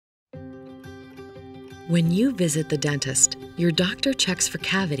When you visit the dentist, your doctor checks for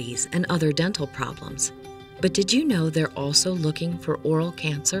cavities and other dental problems. But did you know they're also looking for oral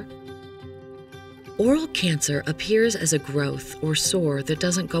cancer? Oral cancer appears as a growth or sore that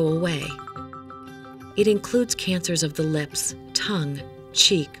doesn't go away. It includes cancers of the lips, tongue,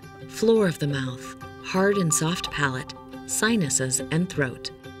 cheek, floor of the mouth, hard and soft palate, sinuses, and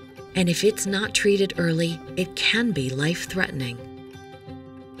throat. And if it's not treated early, it can be life-threatening.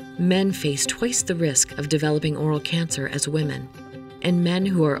 Men face twice the risk of developing oral cancer as women, and men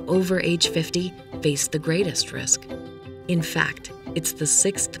who are over age 50 face the greatest risk. In fact, it's the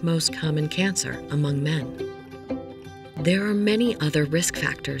 6th most common cancer among men. There are many other risk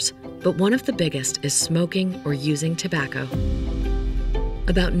factors, but one of the biggest is smoking or using tobacco.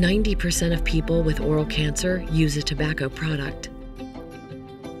 About 90% of people with oral cancer use a tobacco product.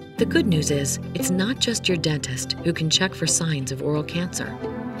 The good news is, it's not just your dentist who can check for signs of oral cancer.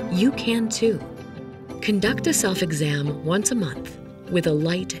 You can too. Conduct a self-exam once a month. With a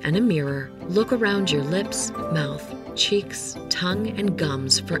light and a mirror, look around your lips, mouth, cheeks, tongue, and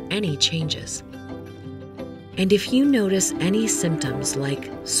gums for any changes. And if you notice any symptoms like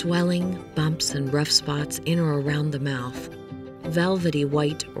swelling, bumps, and rough spots in or around the mouth, velvety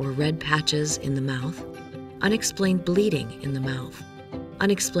white or red patches in the mouth, unexplained bleeding in the mouth,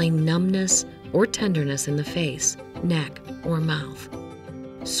 unexplained numbness or tenderness in the face, neck, or mouth,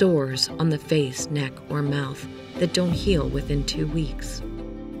 sores on the face, neck, or mouth that don't heal within 2 weeks,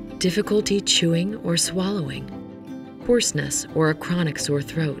 difficulty chewing or swallowing, hoarseness or a chronic sore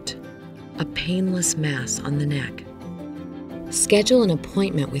throat, a painless mass on the neck. Schedule an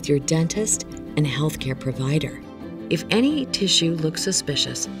appointment with your dentist and healthcare provider. If any tissue looks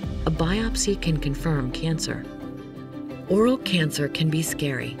suspicious, a biopsy can confirm cancer. Oral cancer can be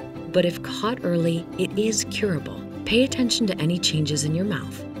scary, but if caught early, it is curable. Pay attention to any changes in your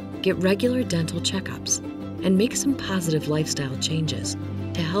mouth, get regular dental checkups, and make some positive lifestyle changes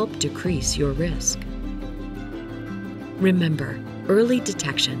to help decrease your risk. Remember, early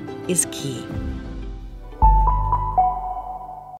detection is key.